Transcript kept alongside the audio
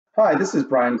Hi, this is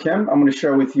Brian Kim. I'm going to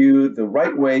share with you the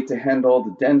right way to handle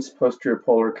the dense posterior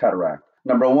polar cataract.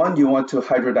 Number one, you want to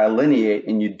hydrodelineate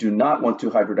and you do not want to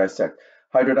hydrodissect.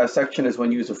 Hydrodissection is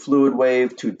when you use a fluid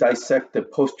wave to dissect the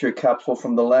posterior capsule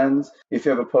from the lens. If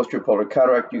you have a posterior polar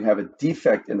cataract, you have a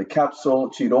defect in the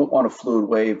capsule, so you don't want a fluid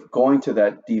wave going to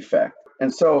that defect.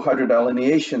 And so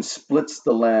hydrodelineation splits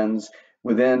the lens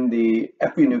within the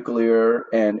epinuclear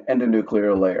and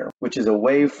endonuclear layer, which is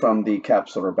away from the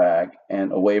capsular bag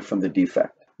and away from the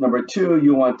defect. Number two,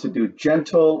 you want to do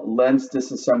gentle lens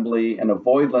disassembly and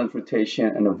avoid lens rotation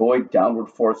and avoid downward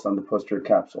force on the posterior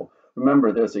capsule.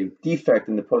 Remember, there's a defect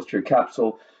in the posterior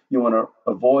capsule. You want to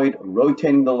avoid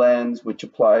rotating the lens, which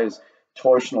applies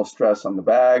torsional stress on the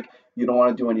bag. You don't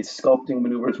want to do any sculpting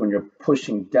maneuvers when you're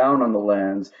pushing down on the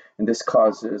lens, and this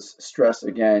causes stress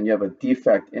again. You have a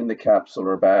defect in the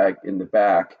capsular bag in the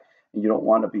back, and you don't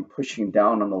want to be pushing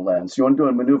down on the lens. You want to do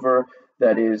a maneuver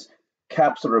that is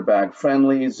capsular bag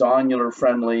friendly, zonular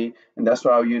friendly, and that's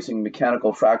why I'm using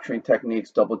mechanical fracturing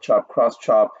techniques, double chop, cross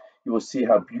chop. You will see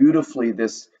how beautifully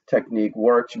this technique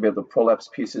works. You'll be able to prolapse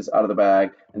pieces out of the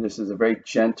bag, and this is a very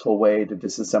gentle way to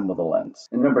disassemble the lens.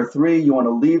 And number three, you want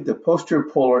to leave the posterior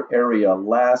polar area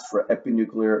last for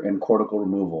epinuclear and cortical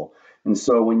removal. And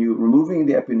so when you're removing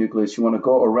the epinucleus, you want to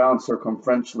go around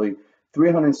circumferentially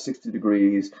 360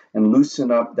 degrees and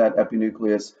loosen up that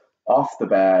epinucleus off the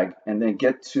bag and then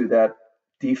get to that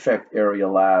defect area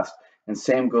last. And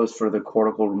same goes for the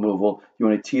cortical removal. You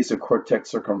want to tease the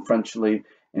cortex circumferentially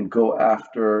and go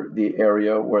after the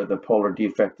area where the polar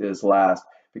defect is last,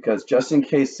 because just in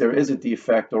case there is a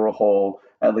defect or a hole,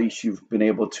 at least you've been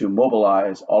able to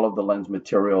mobilize all of the lens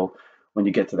material when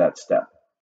you get to that step.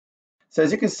 So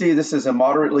as you can see, this is a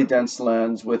moderately dense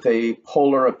lens with a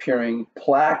polar appearing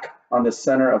plaque on the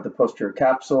center of the posterior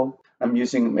capsule. I'm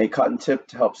using a cotton tip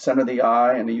to help center the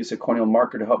eye, and I use a corneal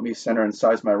marker to help me center and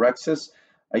size my rhexis.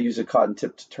 I use a cotton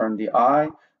tip to turn the eye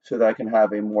so that I can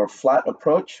have a more flat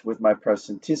approach with my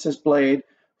paracentesis blade,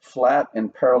 flat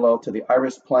and parallel to the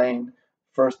iris plane,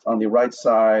 first on the right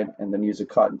side, and then use a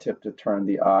cotton tip to turn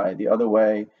the eye the other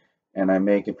way, and I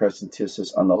make a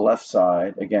paracentesis on the left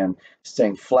side, again,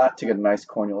 staying flat to get a nice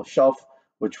corneal shelf,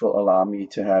 which will allow me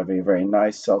to have a very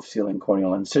nice self-sealing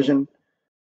corneal incision.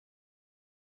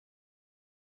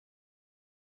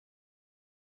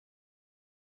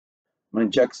 I'm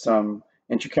going to inject some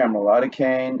intracameral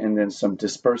lidocaine and then some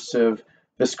dispersive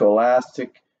viscoelastic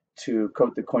to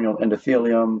coat the corneal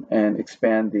endothelium and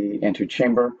expand the anterior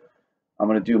chamber. I'm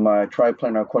going to do my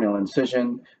triplanar corneal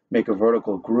incision, make a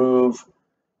vertical groove,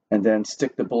 and then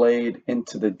stick the blade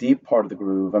into the deep part of the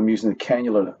groove. I'm using the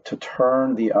cannula to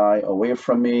turn the eye away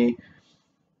from me,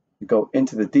 go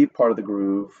into the deep part of the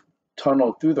groove,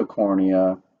 tunnel through the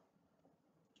cornea,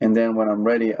 and then when I'm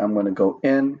ready, I'm going to go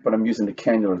in, but I'm using the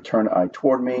cannula to turn the eye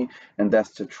toward me, and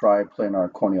that's the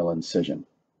triplanar corneal incision.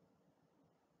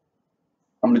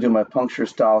 I'm going to do my puncture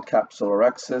style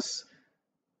capsulorhexis,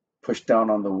 push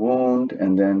down on the wound,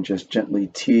 and then just gently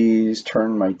tease,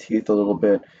 turn my teeth a little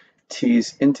bit,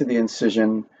 tease into the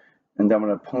incision, and then I'm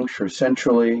going to puncture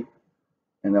centrally,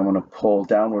 and then I'm going to pull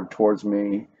downward towards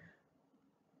me.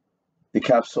 The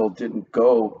capsule didn't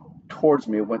go towards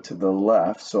me, it went to the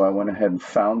left, so I went ahead and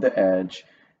found the edge,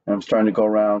 and I'm starting to go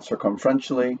around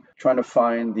circumferentially, trying to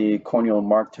find the corneal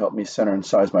mark to help me center and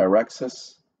size my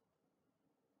rhexis.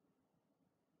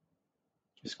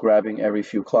 Just grabbing every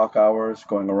few clock hours,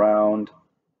 going around.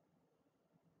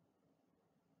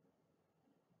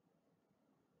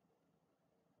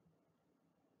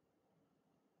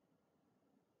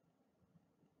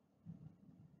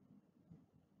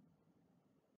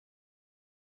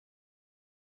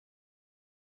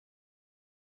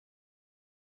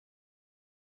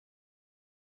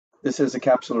 This is a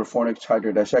capsular fornix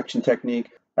hydrodissection technique.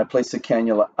 I place the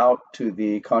cannula out to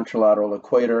the contralateral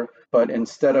equator, but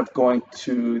instead of going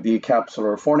to the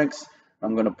capsular fornix,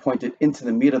 I'm going to point it into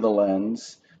the meat of the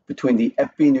lens between the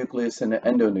epinucleus and the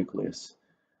endonucleus.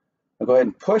 I'll go ahead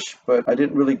and push, but I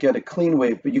didn't really get a clean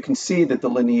wave, but you can see that the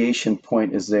delineation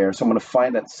point is there. So I'm going to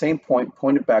find that same point,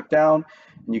 point it back down,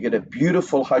 and you get a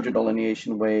beautiful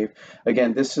hydrodelineation wave.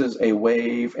 Again, this is a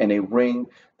wave and a ring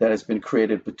that has been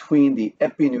created between the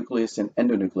epinucleus and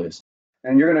endonucleus.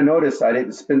 And you're going to notice I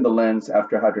didn't spin the lens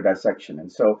after hydrodissection.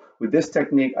 And so with this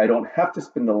technique, I don't have to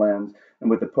spin the lens. And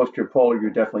with the posterior polar,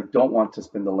 you definitely don't want to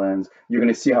spin the lens. You're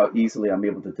going to see how easily I'm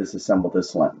able to disassemble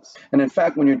this lens. And in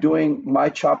fact, when you're doing my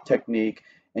chop technique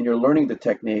and you're learning the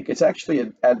technique, it's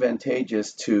actually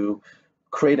advantageous to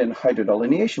create a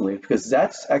hydrodelineation wave, because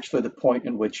that's actually the point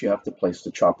in which you have to place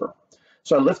the chopper.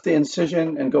 So I lift the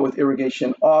incision and go with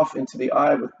irrigation off into the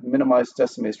eye with minimized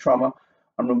Descemet's trauma.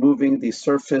 I'm removing the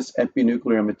surface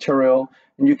epinuclear material,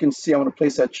 and you can see I'm going to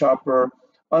place that chopper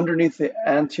underneath the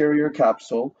anterior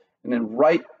capsule, and then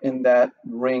right in that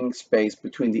ring space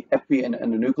between the epi and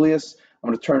endonucleus, I'm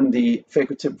going to turn the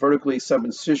phaco tip vertically,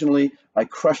 subincisionally. I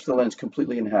crush the lens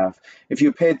completely in half. If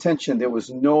you pay attention, there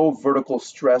was no vertical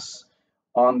stress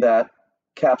on that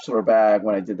capsular bag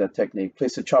when I did that technique.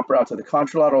 Place the chopper out to the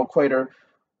contralateral equator,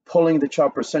 pulling the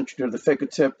chopper centrally to the phaco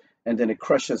tip, and then it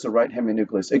crushes the right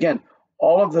heminucleus. Again,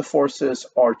 all of the forces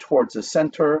are towards the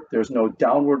center. There's no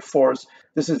downward force.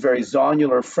 This is very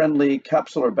zonular friendly,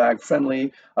 capsular bag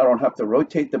friendly. I don't have to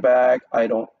rotate the bag. I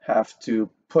don't have to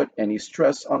put any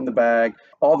stress on the bag.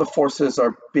 All the forces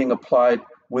are being applied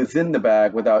within the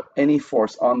bag without any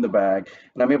force on the bag.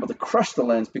 And I'm able to crush the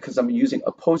lens because I'm using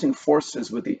opposing forces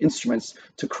with the instruments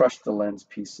to crush the lens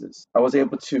pieces. I was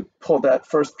able to pull that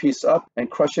first piece up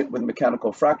and crush it with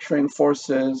mechanical fracturing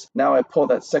forces. Now I pull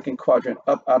that second quadrant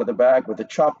up out of the bag with a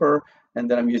chopper,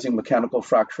 and then I'm using mechanical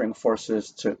fracturing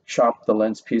forces to chop the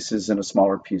lens pieces into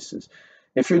smaller pieces.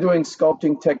 If you're doing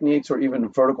sculpting techniques or even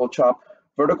vertical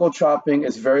chopping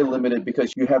is very limited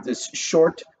because you have this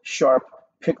short, sharp,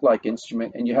 pick-like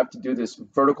instrument, and you have to do this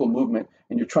vertical movement,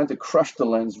 and you're trying to crush the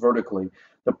lens vertically.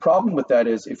 The problem with that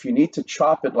is if you need to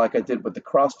chop it like I did with the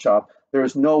cross chop, there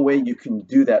is no way you can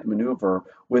do that maneuver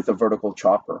with a vertical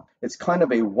chopper. It's kind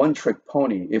of a one-trick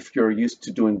pony if you're used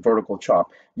to doing vertical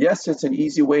chop. Yes, it's an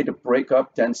easy way to break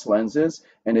up dense lenses,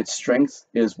 and its strength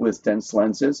is with dense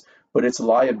lenses, but its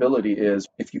liability is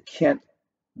if you can't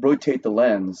rotate the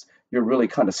lens, you're really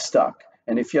kind of stuck.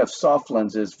 And if you have soft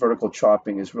lenses, vertical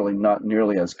chopping is really not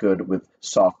nearly as good with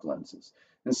soft lenses.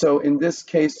 And so in this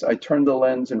case, I turned the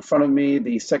lens in front of me,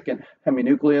 the second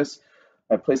heminucleus.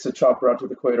 I placed the chopper out to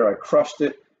the equator, I crushed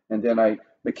it, and then I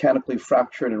mechanically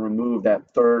fractured and removed that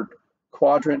third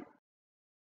quadrant.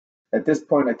 At this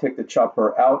point, I take the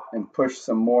chopper out and push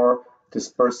some more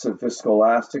dispersive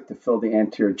viscoelastic to fill the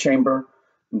anterior chamber.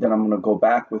 And then I'm going to go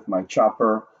back with my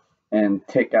chopper and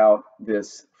take out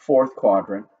this fourth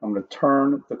quadrant. I'm going to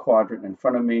turn the quadrant in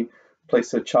front of me,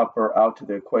 place the chopper out to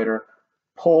the equator,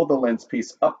 pull the lens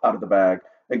piece up out of the bag.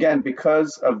 Again,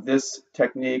 because of this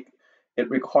technique, it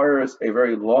requires a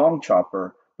very long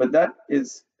chopper, but that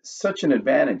is such an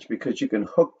advantage because you can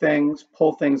hook things,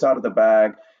 pull things out of the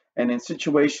bag, and in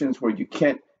situations where you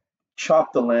can't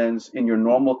chop the lens in your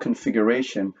normal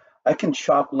configuration, I can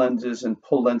chop lenses and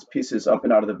pull lens pieces up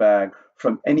and out of the bag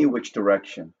from any which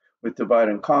direction. With divide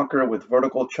and conquer, with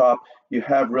vertical chop, you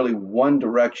have really one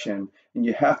direction, and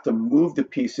you have to move the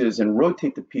pieces and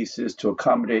rotate the pieces to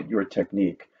accommodate your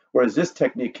technique. Whereas this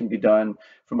technique can be done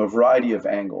from a variety of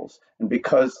angles. And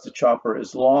because the chopper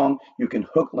is long, you can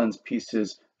hook lens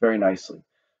pieces very nicely.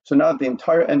 So now the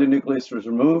entire endonucleus is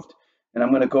removed, and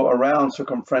I'm going to go around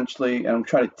circumferentially, and I'm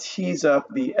trying to tease up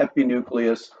the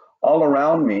epinucleus all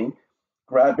around me,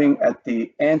 grabbing at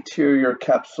the anterior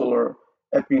capsular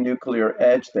epinuclear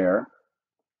edge there.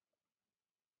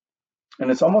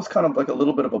 And it's almost kind of like a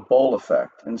little bit of a bowl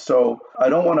effect. And so I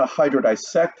don't want to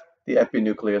hydrodissect the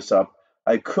epinucleus up.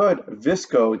 I could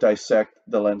visco dissect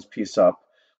the lens piece up,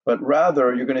 but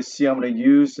rather you're going to see I'm going to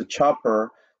use the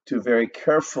chopper to very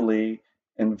carefully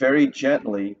and very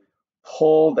gently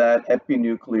pull that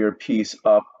epinuclear piece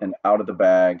up and out of the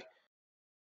bag.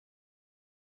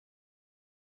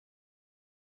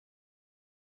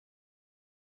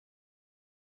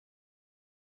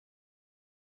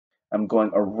 I'm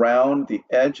going around the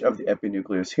edge of the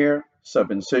epinucleus here,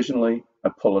 subincisionally. I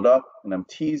pull it up and I'm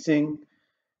teasing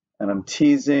and I'm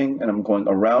teasing and I'm going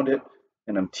around it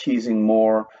and I'm teasing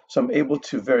more. So I'm able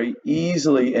to very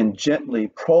easily and gently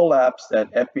prolapse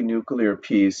that epinuclear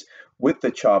piece with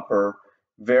the chopper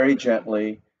very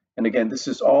gently. And again, this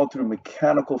is all through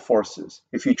mechanical forces.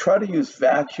 If you try to use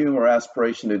vacuum or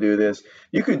aspiration to do this,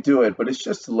 you could do it, but it's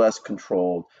just less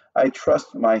controlled. I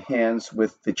trust my hands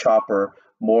with the chopper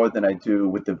more than I do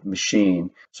with the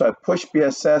machine. So I push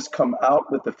BSS, come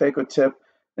out with the phaco tip,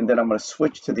 and then I'm going to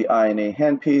switch to the INA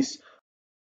handpiece.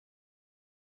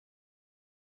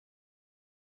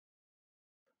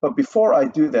 But before I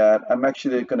do that, I'm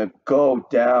actually going to go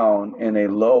down in a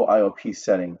low IOP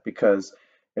setting because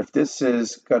if this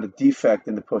has got a defect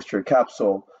in the posterior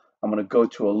capsule, I'm going to go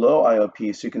to a low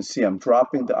IOP. So you can see I'm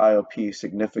dropping the IOP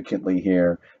significantly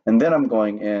here. And then I'm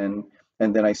going in,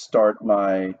 and then I start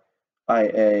my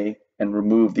IA and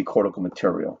remove the cortical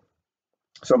material.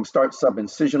 So I'm start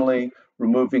subincisionally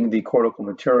removing the cortical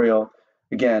material.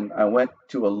 Again, I went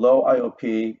to a low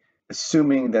IOP,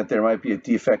 assuming that there might be a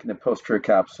defect in the posterior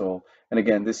capsule. And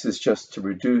again, this is just to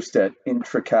reduce that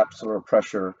intracapsular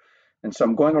pressure. And so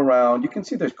I'm going around. You can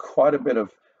see there's quite a bit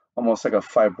of almost like a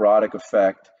fibrotic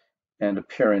effect and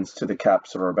appearance to the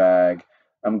capsular bag.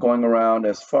 I'm going around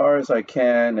as far as I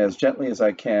can, as gently as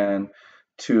I can,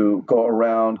 to go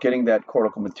around getting that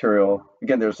cortical material.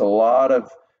 Again, there's a lot of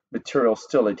material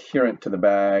still adherent to the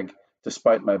bag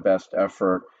despite my best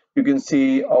effort. You can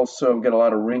see also get a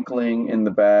lot of wrinkling in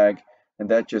the bag, and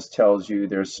that just tells you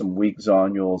there's some weak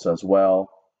zonules as well.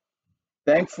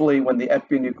 Thankfully, when the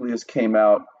epinucleus came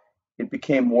out, it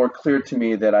became more clear to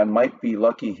me that I might be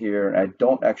lucky here and I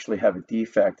don't actually have a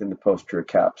defect in the posterior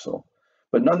capsule.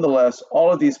 But nonetheless,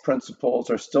 all of these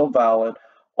principles are still valid.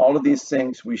 All of these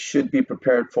things we should be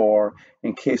prepared for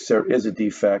in case there is a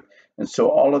defect. And so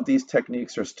all of these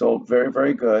techniques are still very,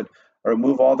 very good. I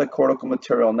remove all the cortical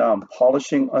material. Now I'm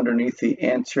polishing underneath the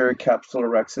anterior capsular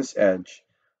rhexis edge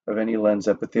of any lens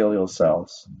epithelial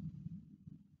cells.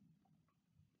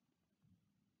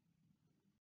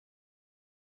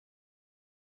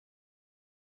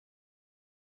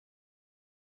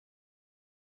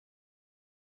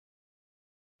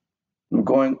 I'm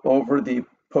going over the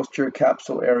posterior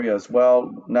capsule area as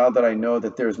well. Now that I know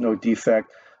that there's no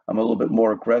defect, I'm a little bit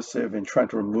more aggressive in trying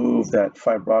to remove that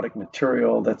fibrotic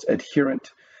material that's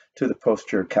adherent to the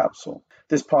posterior capsule.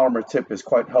 This polymer tip is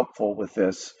quite helpful with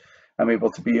this. I'm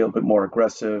able to be a little bit more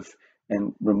aggressive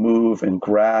and remove and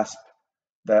grasp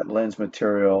that lens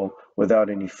material without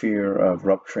any fear of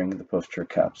rupturing the posterior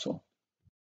capsule.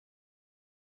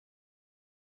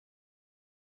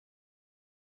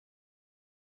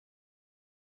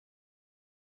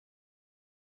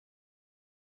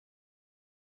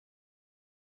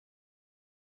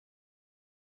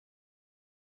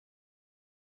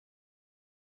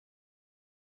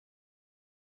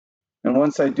 And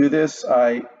once I do this,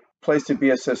 I place the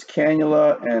BSS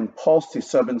cannula and pulse the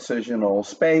subincisional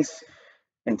space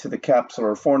into the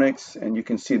capsular fornix, and you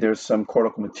can see there's some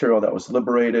cortical material that was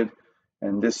liberated,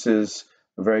 and this is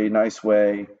a very nice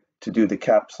way to do the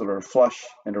capsular flush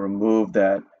and to remove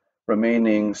that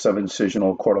remaining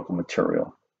subincisional cortical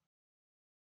material.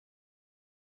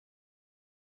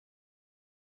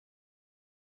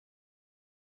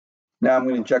 Now I'm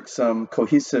going to inject some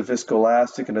cohesive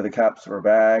viscoelastic into the capsular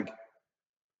bag,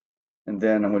 and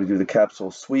then I'm going to do the capsule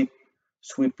sweep,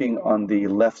 sweeping on the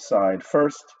left side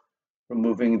first,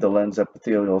 removing the lens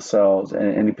epithelial cells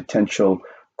and any potential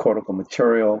cortical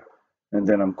material, and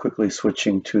then I'm quickly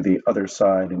switching to the other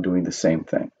side and doing the same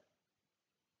thing.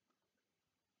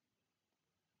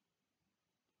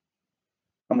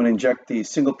 I'm going to inject the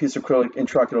single piece acrylic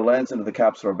intraocular lens into the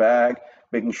capsular bag,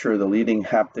 making sure the leading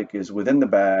haptic is within the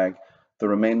bag. The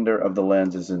remainder of the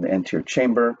lens is in the anterior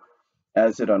chamber.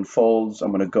 As it unfolds,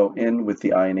 I'm going to go in with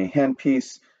the INA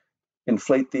handpiece,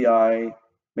 inflate the eye,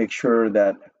 make sure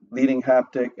that leading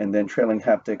haptic and then trailing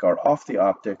haptic are off the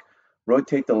optic,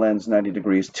 rotate the lens 90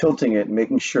 degrees, tilting it,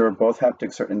 making sure both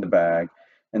haptics are in the bag,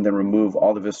 and then remove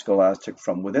all the viscoelastic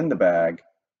from within the bag.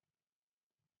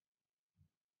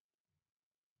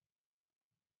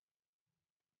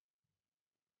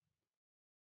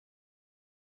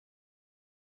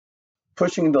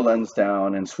 Pushing the lens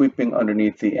down and sweeping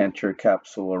underneath the anterior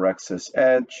capsular rhexis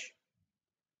edge,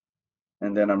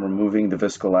 and then I'm removing the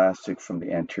viscoelastic from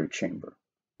the anterior chamber.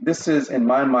 This is, in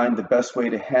my mind, the best way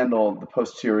to handle the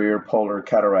posterior polar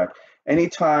cataract.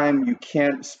 Anytime you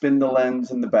can't spin the lens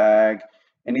in the bag,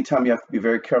 anytime you have to be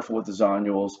very careful with the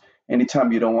zonules,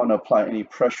 anytime you don't want to apply any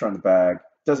pressure on the bag,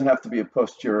 it doesn't have to be a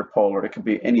posterior polar, it could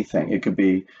be anything. It could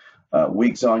be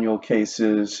weak zonule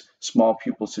cases, small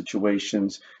pupil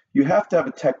situations. You have to have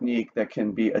a technique that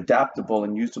can be adaptable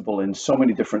and usable in so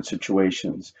many different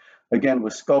situations. Again,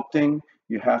 with sculpting,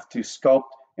 you have to sculpt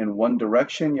in one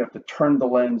direction. You have to turn the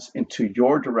lens into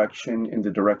your direction, in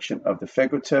the direction of the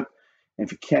phagotip. And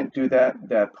if you can't do that,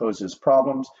 that poses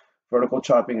problems. Vertical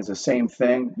chopping is the same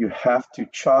thing. You have to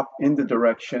chop in the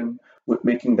direction with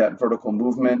making that vertical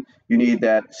movement. You need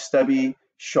that stubby,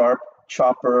 sharp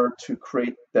chopper to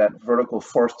create that vertical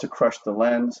force to crush the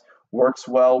lens. Works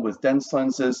well with dense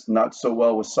lenses, not so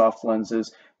well with soft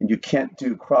lenses. And you can't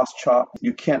do cross chop.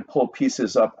 You can't pull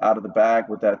pieces up out of the bag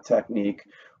with that technique.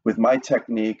 With my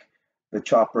technique, the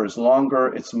chopper is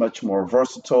longer, it's much more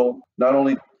versatile. Not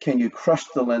only can you crush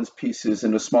the lens pieces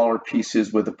into smaller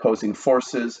pieces with opposing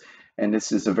forces, and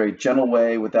this is a very gentle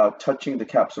way without touching the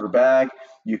capsular bag,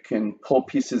 you can pull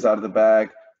pieces out of the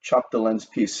bag, chop the lens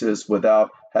pieces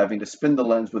without having to spin the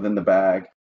lens within the bag.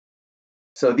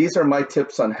 So these are my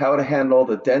tips on how to handle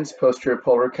the dense posterior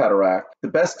polar cataract. The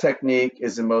best technique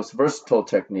is the most versatile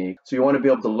technique. So you want to be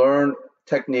able to learn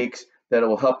techniques that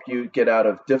will help you get out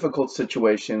of difficult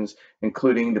situations,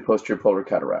 including the posterior polar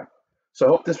cataract. So I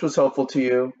hope this was helpful to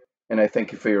you, and I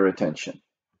thank you for your attention.